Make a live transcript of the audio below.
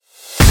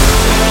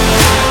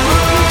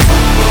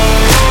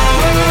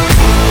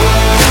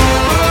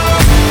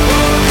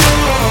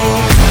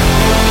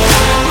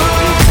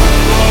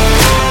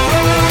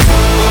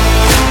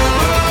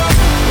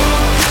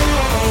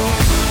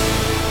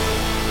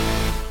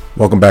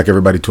Welcome back,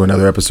 everybody, to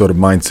another episode of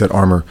Mindset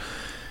Armor.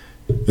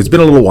 It's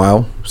been a little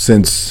while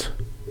since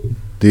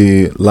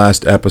the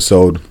last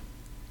episode,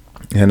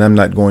 and I'm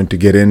not going to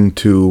get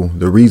into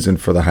the reason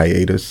for the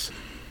hiatus.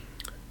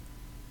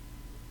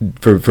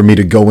 For me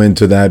to go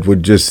into that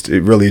would just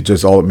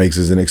all it makes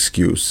is an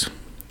excuse.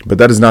 But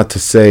that is not to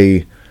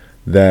say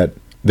that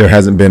there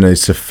hasn't been a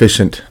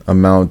sufficient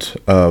amount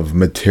of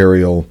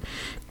material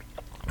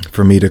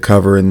for me to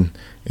cover in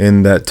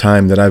that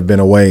time that I've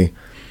been away.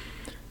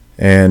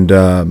 And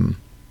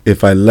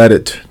if I let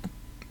it,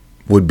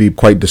 would be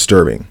quite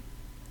disturbing.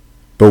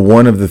 But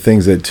one of the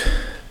things that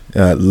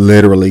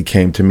literally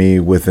came to me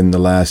within the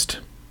last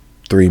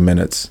 3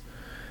 minutes,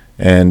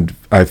 and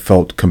I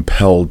felt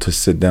compelled to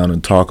sit down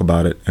and talk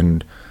about it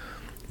and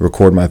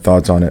record my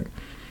thoughts on it,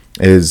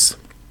 is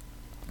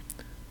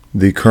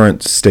the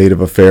current state of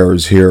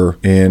affairs here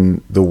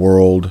in the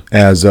world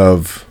as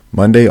of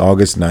Monday,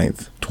 August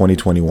 9th,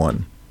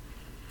 2021.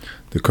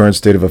 The current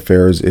state of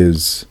affairs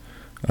is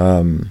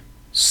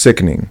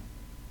sickening.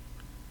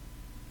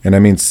 And I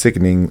mean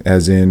sickening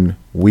as in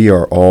we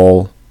are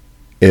all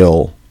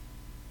ill.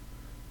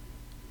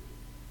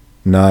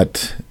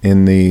 Not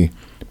in the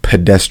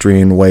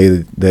pedestrian way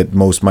that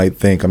most might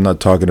think. I'm not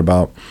talking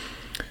about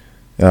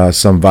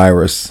some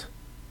virus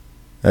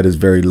that is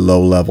very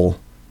low level.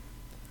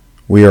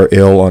 We are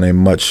ill on a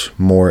much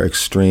more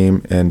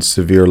extreme and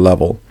severe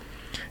level.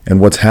 And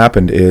what's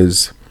happened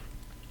is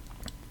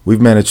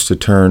we've managed to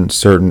turn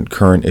certain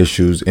current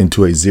issues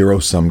into a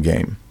zero-sum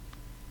game.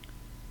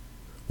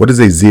 What is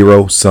a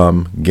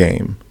zero-sum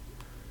game?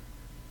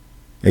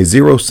 A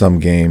zero-sum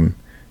game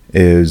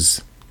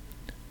is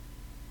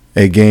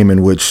a game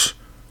in which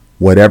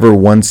whatever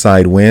one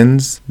side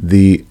wins,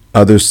 the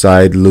other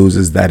side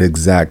loses that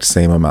exact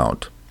same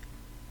amount.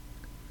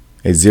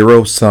 A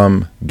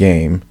zero-sum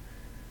game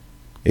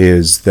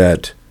is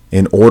that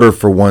in order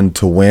for one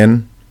to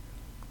win,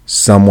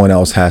 someone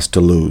else has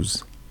to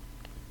lose.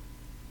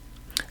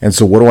 And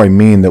so what do I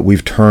mean that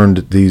we've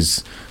turned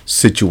these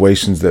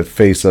situations that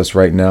face us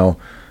right now,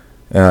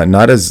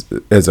 not as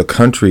a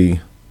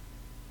country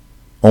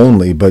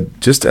only,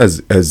 but just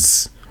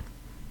as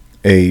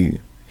a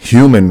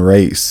human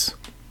race?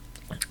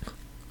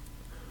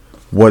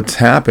 What's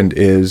happened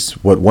is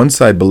what one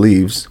side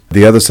believes,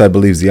 the other side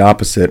believes the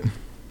opposite,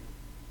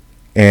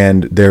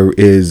 and there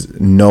is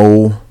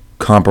no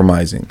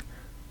compromising.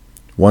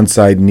 One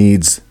side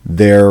needs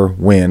their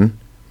win,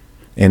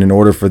 and in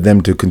order for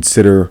them to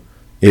consider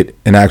it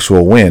an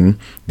actual win,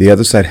 the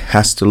other side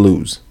has to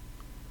lose.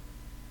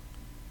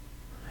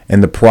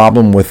 And the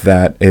problem with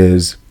that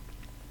is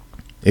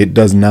it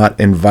does not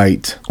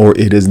invite, or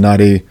it is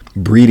not a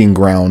breeding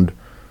ground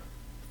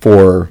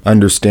for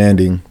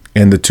understanding,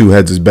 and the two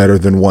heads is better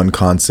than one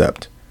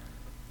concept.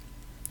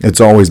 It's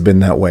always been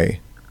that way.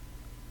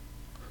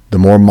 The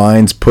more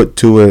minds put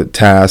to a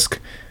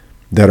task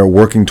that are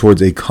working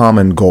towards a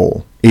common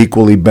goal,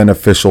 equally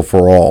beneficial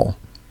for all.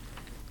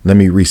 Let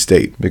me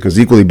restate, because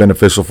equally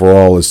beneficial for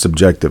all is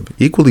subjective.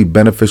 Equally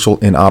beneficial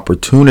in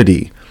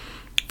opportunity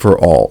for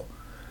all.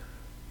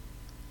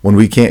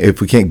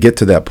 If we can't get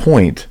to that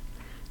point,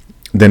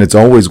 then it's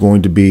always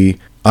going to be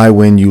I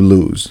win, you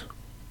lose.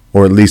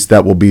 Or at least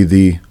that will be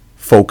the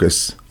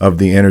focus of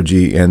the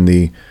energy and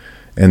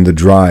the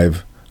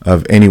drive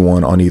of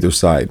anyone on either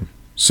side.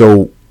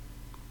 So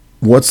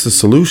what's the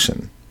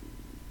solution?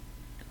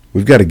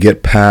 We've got to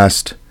get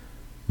past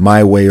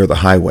my way or the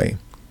highway.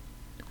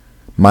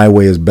 My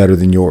way is better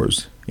than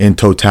yours in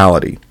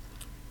totality.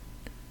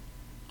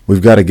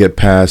 We've got to get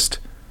past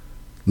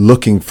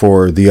looking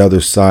for the other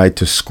side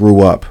to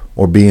screw up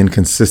or be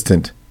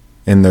inconsistent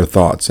in their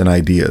thoughts and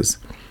ideas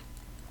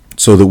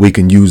so that we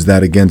can use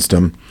that against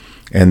them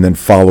and then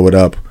follow it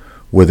up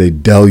with a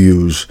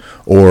deluge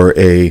or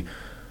a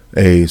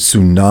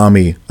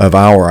tsunami of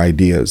our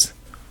ideas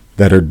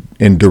that are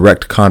in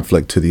direct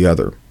conflict to the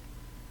other.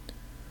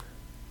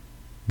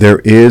 There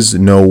is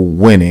no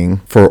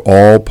winning for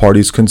all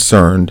parties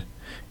concerned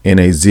in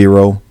a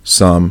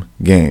zero-sum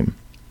game.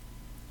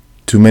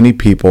 Too many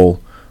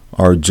people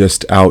are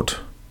just out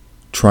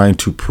trying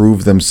to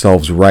prove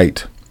themselves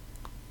right,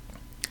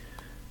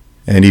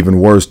 and even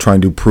worse, trying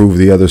to prove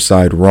the other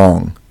side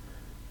wrong,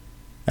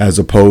 as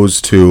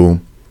opposed to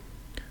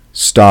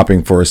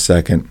stopping for a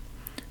second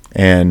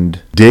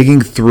and digging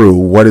through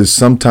what is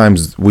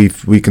sometimes we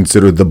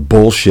consider the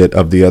bullshit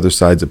of the other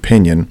side's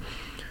opinion,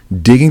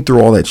 digging through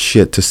all that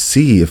shit to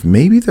see if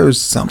maybe there's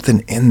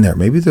something in there,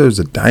 maybe there's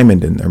a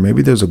diamond in there,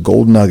 maybe there's a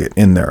gold nugget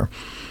in there.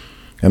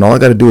 And all I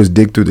got to do is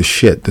dig through the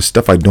shit, the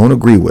stuff I don't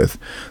agree with,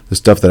 the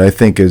stuff that I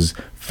think is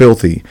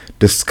filthy,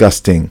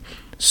 disgusting,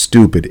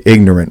 stupid,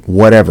 ignorant,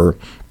 whatever.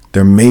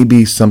 There may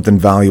be something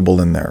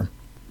valuable in there,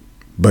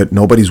 but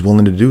nobody's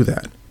willing to do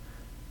that.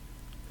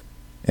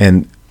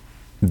 And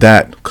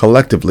that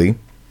collectively,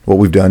 what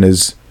we've done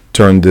is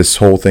turned this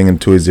whole thing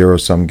into a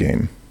zero-sum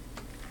game.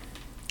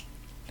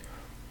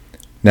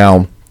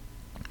 Now,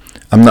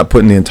 I'm not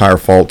putting the entire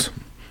fault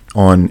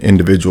on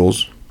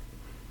individuals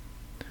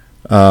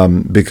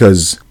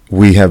because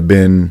we have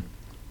been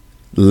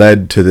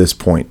led to this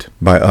point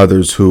by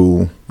others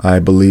who I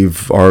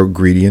believe are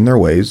greedy in their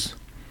ways,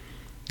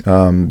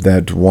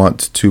 that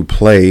want to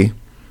play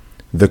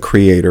the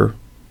creator.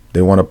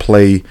 They want to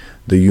play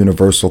the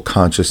universal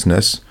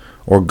consciousness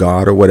or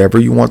God or whatever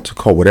you want to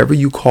call, whatever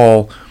you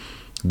call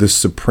the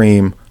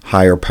supreme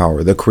higher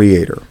power, the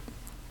creator.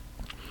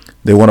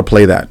 They want to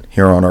play that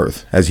here on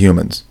earth as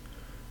humans.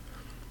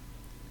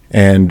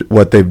 And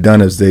what they've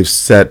done is they've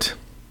set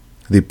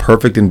the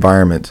perfect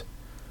environment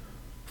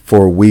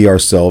for we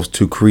ourselves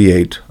to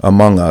create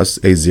among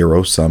us a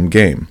zero-sum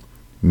game.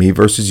 Me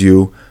versus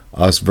you,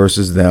 us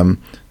versus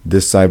them,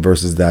 this side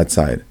versus that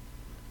side.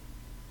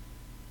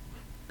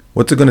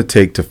 What's it going to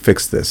take to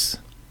fix this?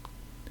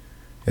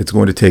 It's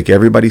going to take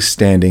everybody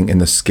standing in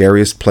the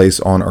scariest place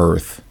on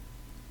earth.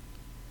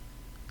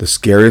 The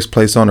scariest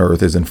place on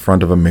earth is in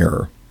front of a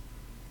mirror.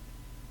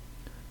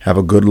 Have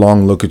a good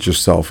long look at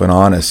yourself, an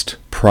honest,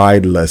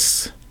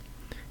 prideless,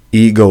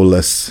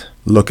 egoless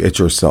look at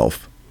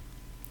yourself,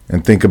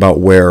 and think about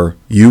where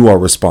you are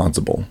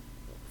responsible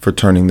for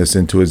turning this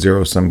into a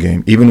zero-sum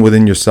game, even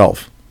within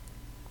yourself.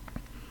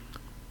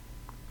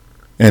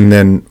 And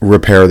then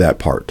repair that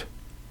part.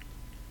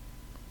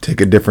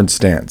 Take a different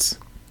stance.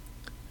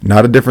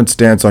 Not a different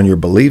stance on your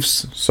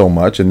beliefs so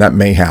much, and that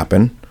may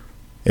happen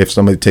if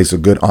somebody takes a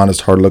good,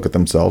 honest, hard look at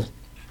themselves.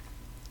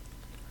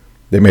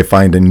 They may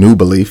find a new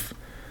belief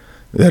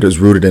that is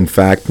rooted in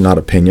fact, not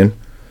opinion.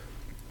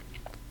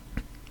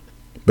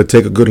 But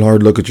take a good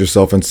hard look at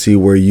yourself and see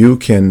where you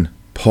can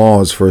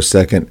pause for a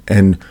second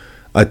and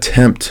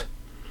attempt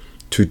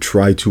to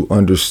try to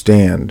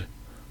understand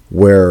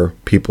where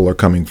people are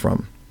coming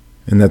from.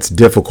 And that's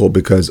difficult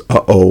because,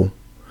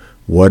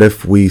 what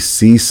if we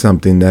see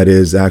something that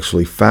is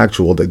actually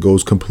factual that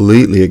goes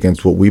completely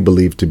against what we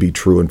believe to be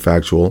true and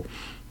factual,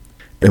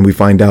 and we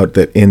find out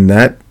that in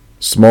that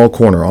small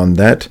corner on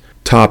that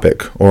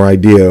topic or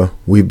idea,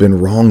 we've been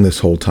wrong this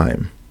whole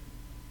time.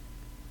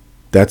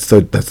 That's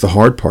the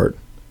hard part.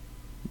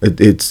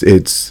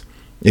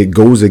 It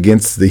goes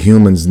against the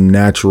human's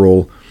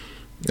natural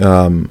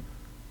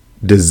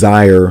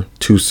desire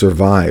to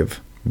survive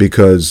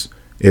because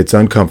it's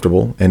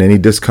uncomfortable, and any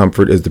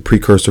discomfort is the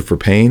precursor for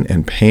pain,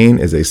 and pain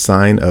is a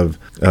sign of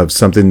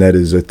something that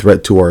is a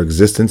threat to our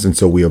existence, and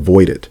so we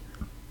avoid it.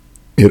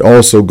 It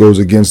also goes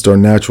against our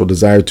natural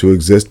desire to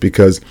exist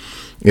because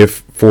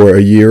if for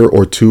a year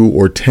or 2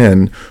 or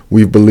 10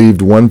 we've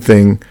believed one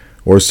thing,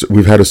 or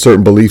we've had a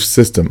certain belief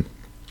system,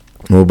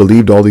 and we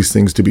believed all these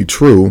things to be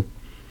true,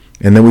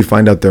 and then we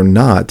find out they're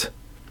not,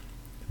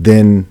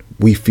 then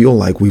we feel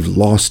like we've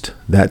lost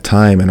that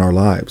time in our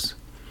lives.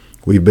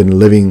 We've been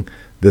living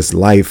this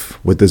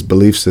life with this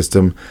belief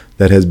system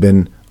that has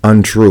been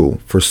untrue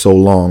for so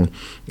long,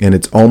 and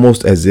it's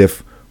almost as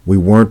if we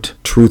weren't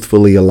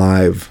truthfully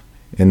alive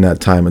in that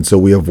time, and so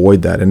we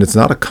avoid that. And it's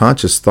not a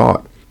conscious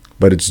thought,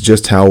 but it's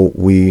just how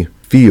we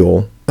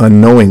feel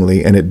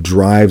unknowingly, and it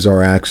drives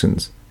our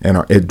actions,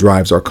 and it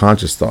drives our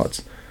conscious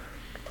thoughts.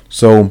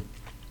 So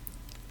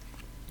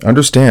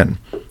understand,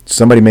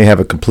 somebody may have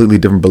a completely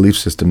different belief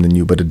system than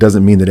you, but it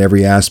doesn't mean that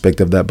every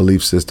aspect of that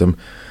belief system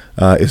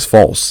is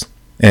false.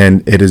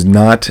 And it is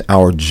not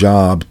our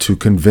job to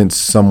convince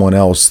someone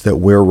else that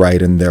we're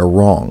right and they're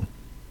wrong.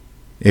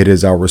 It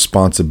is our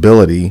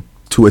responsibility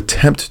to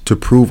attempt to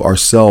prove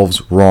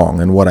ourselves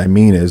wrong. And what I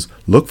mean is,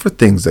 look for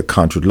things that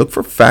look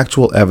for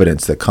factual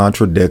evidence that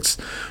contradicts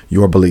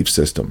your belief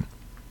system.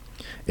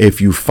 If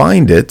you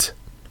find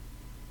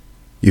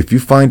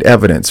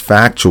evidence,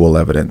 factual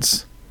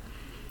evidence,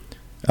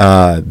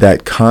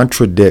 that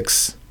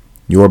contradicts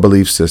your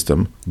belief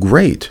system,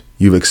 great.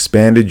 You've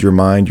expanded your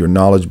mind, your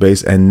knowledge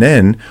base, and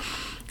then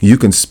you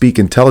can speak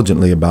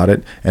intelligently about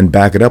it and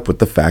back it up with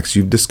the facts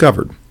you've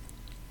discovered.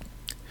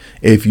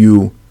 If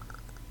you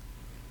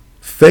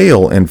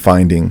fail in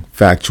finding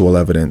factual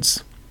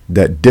evidence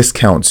that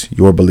discounts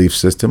your belief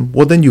system,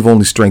 well, then you've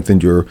only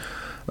strengthened your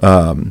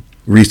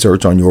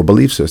research on your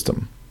belief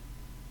system.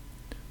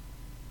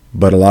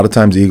 But a lot of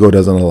times ego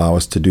doesn't allow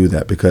us to do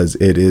that because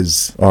it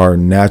is our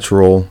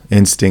natural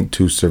instinct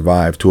to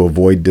survive, to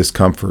avoid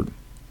discomfort,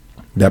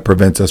 that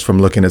prevents us from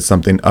looking at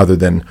something other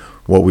than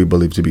what we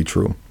believe to be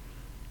true.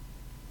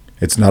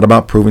 It's not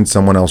about proving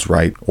someone else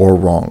right or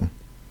wrong.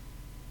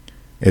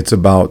 It's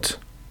about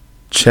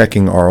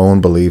checking our own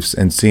beliefs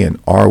and seeing,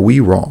 are we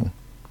wrong?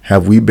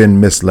 Have we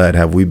been misled?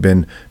 Have we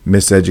been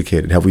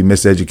miseducated? Have we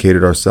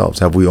miseducated ourselves?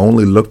 Have we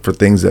only looked for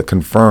things that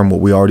confirm what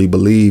we already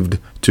believed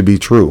to be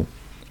true?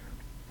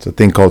 It's a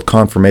thing called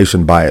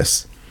confirmation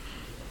bias.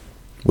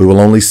 We will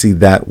only see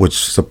that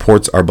which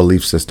supports our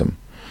belief system.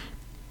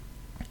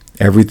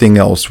 Everything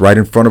else right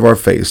in front of our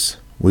face,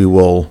 we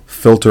will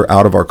filter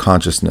out of our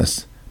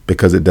consciousness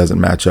because it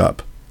doesn't match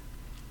up.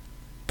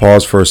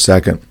 Pause for a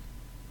second.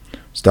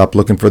 Stop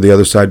looking for the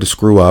other side to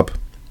screw up,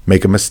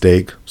 make a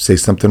mistake, say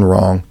something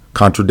wrong,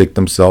 contradict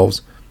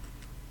themselves,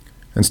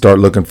 and start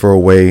looking for a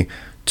way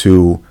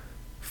to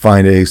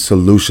find a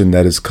solution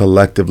that is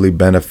collectively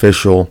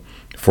beneficial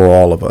for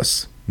all of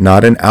us.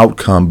 Not an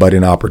outcome, but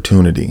an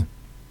opportunity.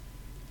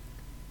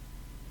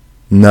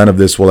 None of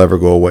this will ever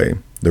go away.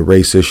 The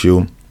race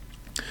issue,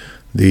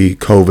 the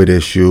COVID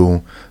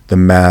issue, the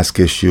mask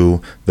issue,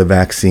 the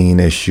vaccine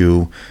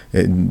issue.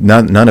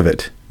 None of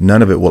it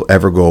will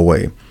ever go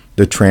away.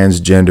 The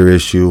transgender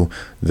issue,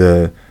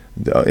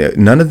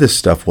 none of this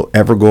stuff will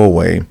ever go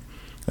away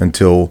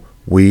until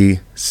we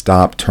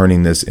stop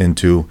turning this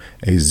into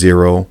a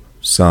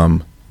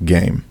zero-sum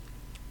game.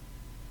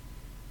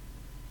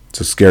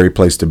 It's a scary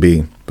place to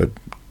be, but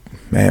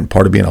man,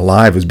 part of being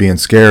alive is being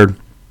scared.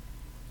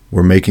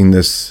 We're making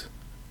this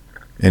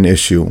an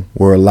issue.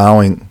 We're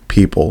allowing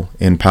people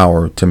in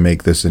power to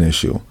make this an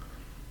issue.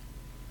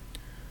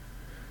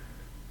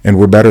 And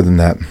we're better than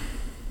that.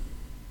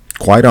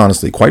 Quite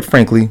honestly, quite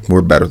frankly,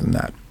 we're better than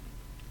that.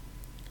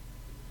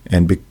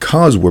 And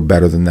because we're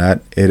better than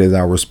that, it is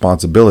our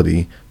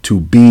responsibility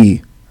to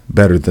be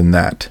better than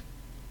that.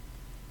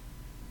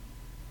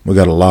 We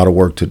got a lot of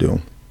work to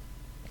do.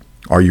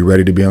 Are you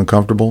ready to be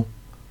uncomfortable?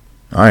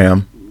 I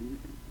am.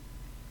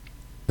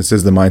 This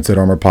is the Mindset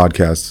Armor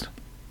Podcast.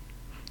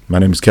 My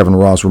name is Kevin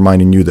Ross,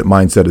 reminding you that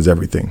mindset is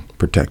everything.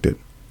 Protect it.